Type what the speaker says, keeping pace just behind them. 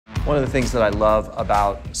One of the things that I love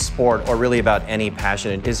about sport, or really about any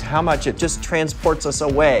passion, is how much it just transports us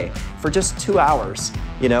away for just 2 hours,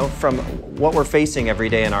 you know, from what we're facing every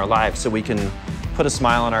day in our lives, so we can put a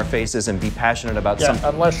smile on our faces and be passionate about something.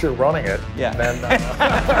 Unless you're running it. Yeah. Then,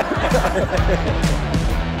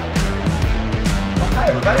 Hi,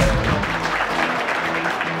 everybody.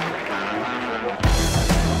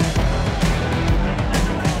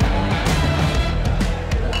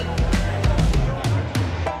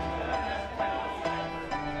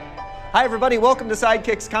 Hi everybody, welcome to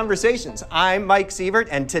Sidekicks Conversations. I'm Mike Sievert,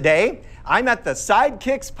 and today I'm at the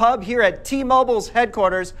Sidekicks pub here at T-Mobile's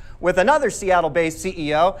headquarters with another Seattle-based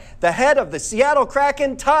CEO, the head of the Seattle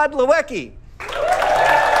Kraken, Tod Leiweke.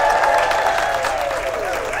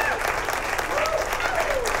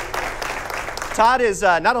 Tod is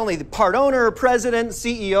not only the part owner, president,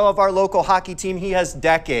 CEO of our local hockey team, he has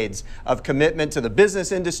decades of commitment to the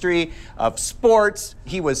business industry, of sports.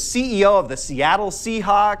 He was CEO of the Seattle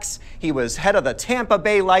Seahawks. He was head of the Tampa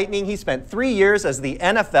Bay Lightning. He spent 3 years as the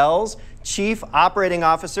NFL's Chief Operating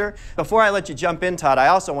Officer. Before I let you jump in, Tod, I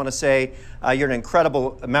also want to say you're an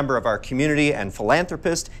incredible member of our community and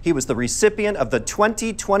philanthropist. He was the recipient of the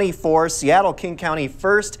 2024 Seattle King County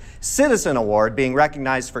First Citizen Award, being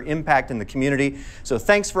recognized for impact in the community. So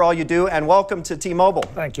thanks for all you do, and welcome to T-Mobile.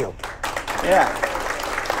 Thank you. Yeah.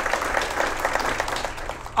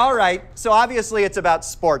 All right, so obviously it's about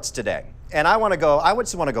sports today. And I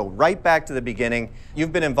just want to go right back to the beginning.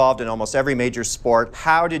 You've been involved in almost every major sport.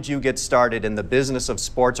 How did you get started in the business of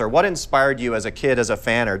sports, or what inspired you as a kid, as a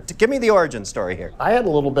fan? Or give me the origin story here. I had a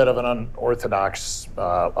little bit of an unorthodox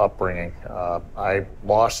upbringing. I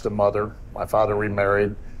lost a mother. My father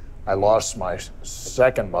remarried. I lost my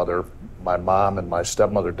second mother. My mom and my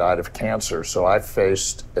stepmother died of cancer, so I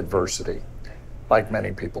faced adversity, like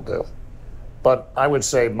many people do. But I would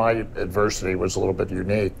say my adversity was a little bit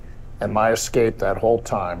unique. And my escape that whole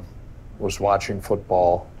time was watching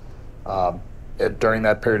football. During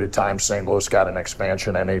that period of time, St. Louis got an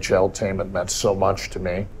expansion NHL team that meant so much to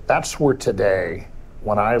me. That's where today,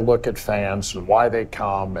 when I look at fans and why they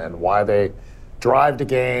come and why they drive to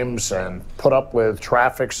games and put up with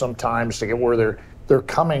traffic sometimes to get where they're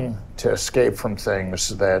coming to escape from things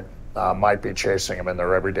that might be chasing them in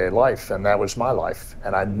their everyday life. And that was my life.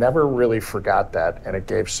 And I never really forgot that. And it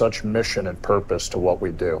gave such mission and purpose to what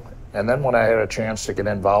we do. And then when I had a chance to get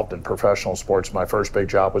involved in professional sports, my first big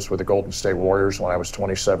job was with the Golden State Warriors when I was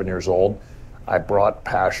 27 years old. I brought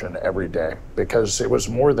passion every day because it was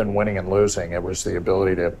more than winning and losing. It was the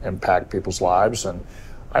ability to impact people's lives, and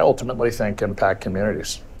I ultimately think impact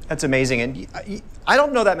communities. That's amazing. And I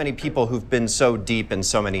don't know that many people who've been so deep in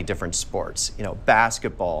so many different sports. You know,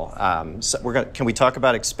 basketball. Can we talk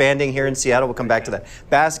about expanding here in Seattle? We'll come back to that.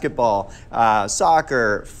 Basketball,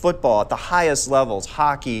 soccer, football at the highest levels,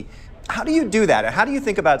 hockey. How do you do that? How do you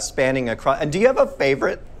think about spanning across? And do you have a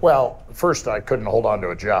favorite? Well, first, I couldn't hold on to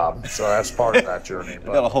a job, so that's part of that journey. But,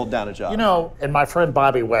 you gotta hold down a job. You know, and my friend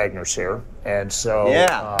Bobby Wagner's here, and so...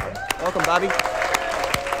 Yeah. Welcome, Bobby.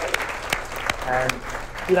 And,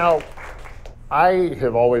 you know, I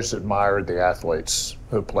have always admired the athletes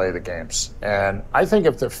who play the games. And I think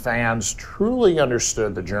if the fans truly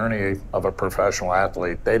understood the journey of a professional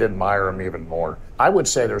athlete, they'd admire them even more. I would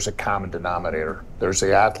say there's a common denominator. There's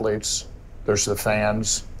the athletes, there's the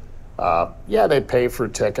fans. Yeah, they pay for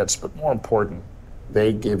tickets, but more important,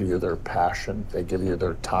 they give you their passion, they give you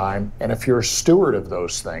their time. And if you're a steward of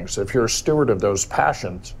those things, if you're a steward of those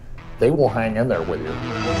passions, they will hang in there with you.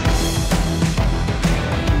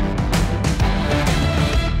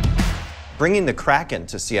 Bringing the Kraken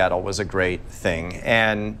to Seattle was a great thing.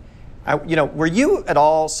 And, were you at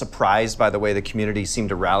all surprised by the way the community seemed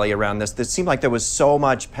to rally around this? It seemed like there was so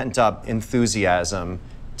much pent-up enthusiasm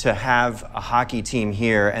to have a hockey team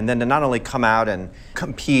here, and then to not only come out and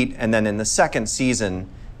compete, and then in the second season,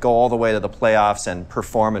 go all the way to the playoffs and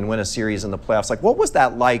perform and win a series in the playoffs. Like, what was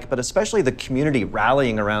that like, but especially the community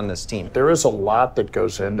rallying around this team? There is a lot that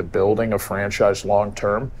goes into building a franchise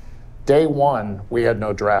long-term. Day one, we had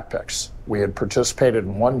no draft picks. We had participated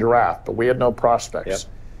in one draft, but we had no prospects.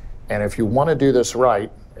 Yep. And if you want to do this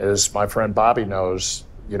right, as my friend Bobby knows,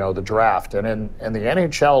 you know, the draft. And in the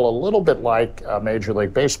NHL, a little bit like Major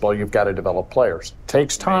League Baseball, you've got to develop players.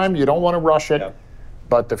 Takes time, you don't want to rush it, yep.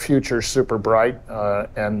 But the future's super bright,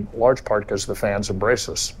 and large part because the fans embrace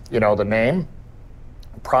us. You know, the name,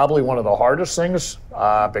 probably one of the hardest things,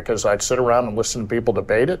 because I'd sit around and listen to people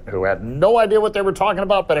debate it who had no idea what they were talking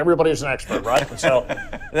about, but everybody's an expert, right? So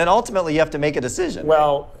then ultimately you have to make a decision.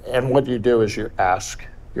 Well, and what you do is you ask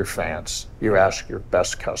your fans, you ask your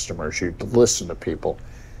best customers, you listen to people.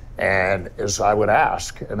 And as I would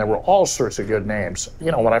ask, and there were all sorts of good names.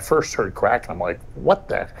 You know, when I first heard Kraken, I'm like, what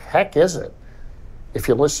the heck is it? If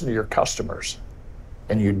you listen to your customers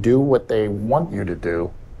and you do what they want you to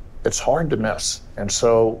do, it's hard to miss. And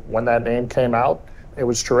so when that name came out, it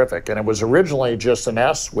was terrific. And it was originally just an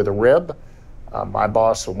S with a rib. My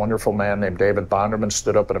boss, a wonderful man named David Bonderman,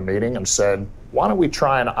 stood up at a meeting and said, why don't we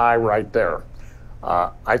try an I right there?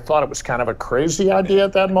 I thought it was kind of a crazy idea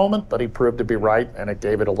at that moment, but he proved to be right, and it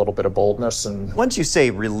gave it a little bit of boldness. And once you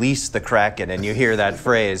say release the Kraken and you hear that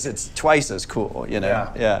phrase, it's twice as cool, you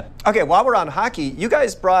know? Yeah. Okay, while we're on hockey, you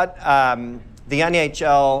guys brought the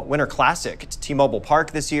NHL Winter Classic to T-Mobile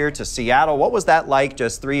Park this year, to Seattle. What was that like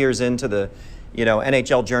just 3 years into the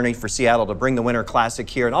NHL journey for Seattle to bring the Winter Classic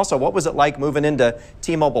here? And also, what was it like moving into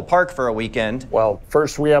T-Mobile Park for a weekend? Well,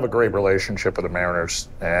 first, we have a great relationship with the Mariners,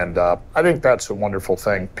 and I think that's a wonderful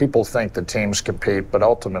thing. People think the teams compete, but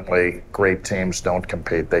ultimately, great teams don't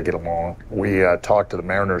compete. They get along. We talked to the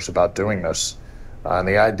Mariners about doing this, and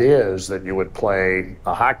the idea is that you would play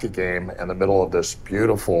a hockey game in the middle of this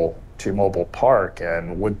beautiful T-Mobile Park,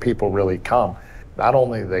 and would people really come? Not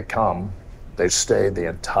only did they come, they stayed the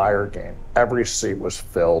entire game. Every seat was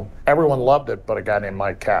filled. Everyone loved it, but a guy named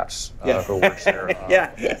Mike Katz, who works there.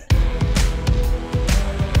 Yeah.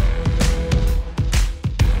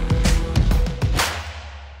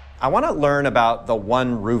 I want to learn about the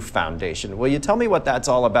One Roof Foundation. Will you tell me what that's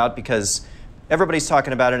all about? Because everybody's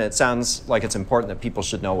talking about it, and it sounds like it's important that people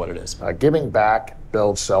should know what it is. Giving back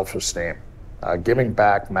builds self-esteem. Giving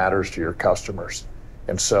back matters to your customers.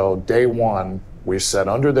 And so day one, we said,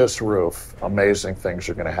 under this roof, amazing things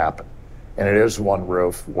are going to happen. And it is one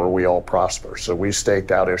roof where we all prosper. So we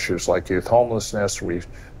staked out issues like youth homelessness. We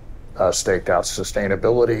staked out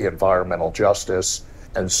sustainability, environmental justice.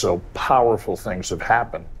 And so powerful things have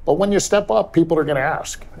happened. But when you step up, people are going to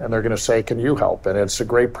ask, and they're going to say, can you help? And it's a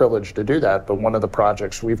great privilege to do that. But one of the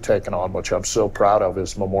projects we've taken on, which I'm so proud of,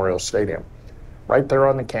 is Memorial Stadium. Right there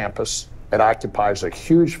on the campus. It occupies a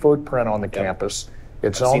huge footprint on the campus.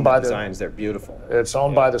 It's owned by the designs. They're beautiful. It's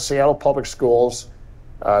owned by the Seattle Public Schools.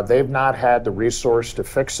 They've not had the resource to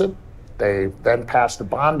fix it. They then passed a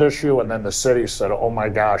bond issue, and then the city said, oh my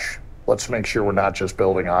gosh, let's make sure we're not just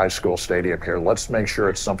building a high school stadium here. Let's make sure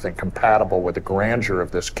it's something compatible with the grandeur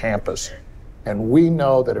of this campus. And we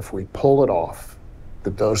know that if we pull it off,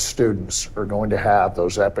 that those students are going to have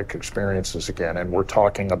those epic experiences again. And we're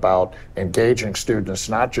talking about engaging students,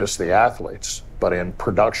 not just the athletes, but in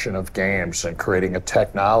production of games and creating a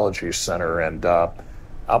technology center. And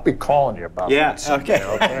I'll be calling you about that someday,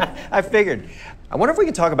 okay? I figured. I wonder if we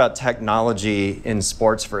can talk about technology in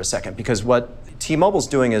sports for a second, because what T-Mobile's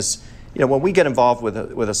doing is, when we get involved with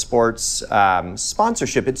a sports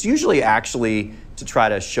sponsorship, it's usually actually to try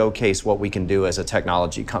to showcase what we can do as a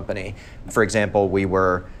technology company. For example, we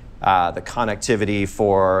were the connectivity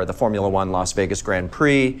for the Formula One Las Vegas Grand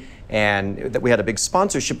Prix, and that we had a big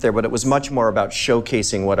sponsorship there, but it was much more about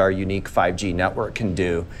showcasing what our unique 5G network can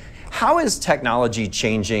do. How is technology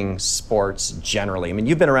changing sports generally? I mean,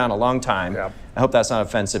 you've been around a long time. Yeah. I hope that's not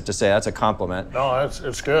offensive to say. That's a compliment. No,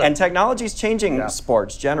 it's good. And technology's changing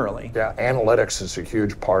sports generally. Yeah, analytics is a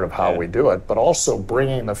huge part of how we do it, but also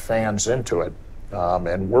bringing the fans into it.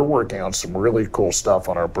 And we're working on some really cool stuff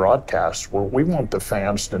on our broadcasts where we want the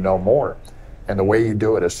fans to know more. And the way you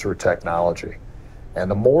do it is through technology. And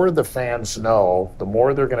the more the fans know, the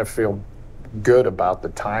more they're going to feel good about the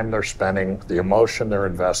time they're spending, the emotion they're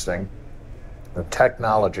investing. The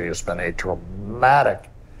technology has been a dramatic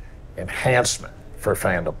enhancement for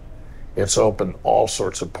fandom. It's opened all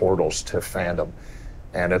sorts of portals to fandom,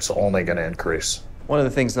 and it's only going to increase. One of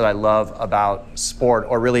the things that I love about sport,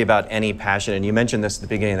 or really about any passion, and you mentioned this at the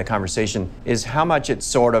beginning of the conversation, is how much it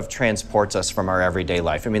sort of transports us from our everyday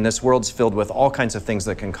life. I mean, this world's filled with all kinds of things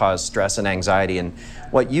that can cause stress and anxiety, and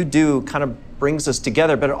what you do kind of brings us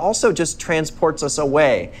together, but it also just transports us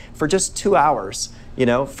away for just 2 hours,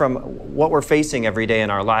 from what we're facing every day in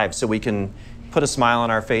our lives, so we can put a smile on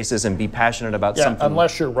our faces and be passionate about something.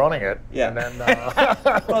 Unless you're running it. Yeah. And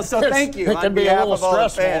then, well, so thank you. It can be a little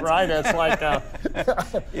stressful, right? It's like...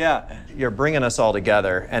 Yeah, you're bringing us all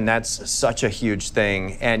together, and that's such a huge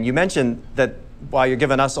thing. And you mentioned that while you're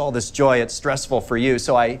giving us all this joy, it's stressful for you.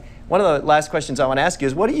 So one of the last questions I want to ask you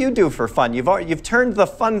is, what do you do for fun? You've turned the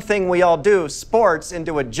fun thing we all do, sports,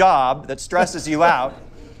 into a job that stresses you out.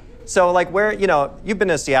 So you've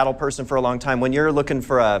been a Seattle person for a long time. When you're looking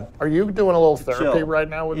for Are you doing a little therapy right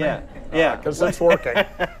now with me? Yeah. Because it's working.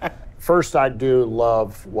 First, I do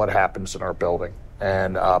love what happens in our building.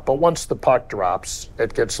 And but once the puck drops,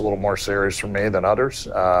 it gets a little more serious for me than others. And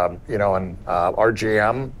our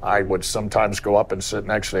GM, I would sometimes go up and sit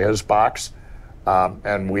next to his box.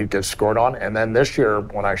 and we'd get scored on. And then this year,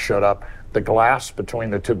 when I showed up, the glass between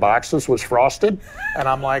the two boxes was frosted, and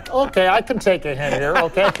I'm like, okay, I can take a hint here,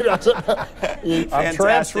 okay? I'm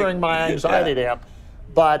transferring my anxiety to him.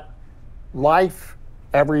 But life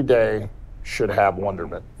every day should have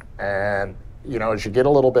wonderment. And you know, as you get a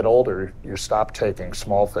little bit older, you stop taking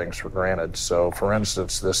small things for granted. So for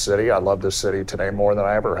instance, this city, I love this city today more than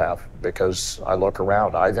I ever have because I look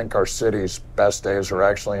around. I think our city's best days are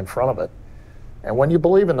actually in front of it. And when you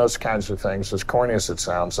believe in those kinds of things, as corny as it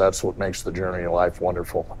sounds, that's what makes the journey of life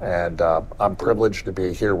wonderful. And I'm privileged to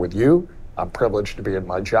be here with you. I'm privileged to be in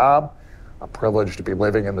my job. I'm privileged to be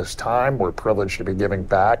living in this time. We're privileged to be giving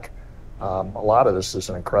back. A lot of this is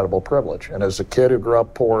an incredible privilege. And as a kid who grew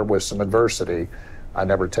up poor with some adversity, I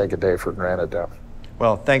never take a day for granted now.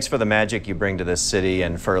 Well, thanks for the magic you bring to this city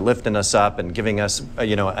and for lifting us up and giving us,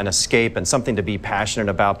 you know, an escape and something to be passionate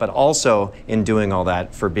about, but also in doing all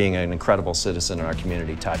that for being an incredible citizen in our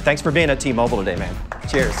community, Tod. Thanks for being at T-Mobile today, man.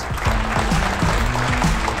 Cheers.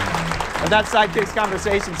 And that's Sidekicks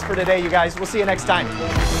Conversations for today, you guys. We'll see you next time.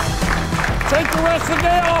 Take the rest of the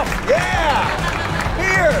day off. Yeah!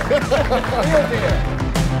 Here! Here, here.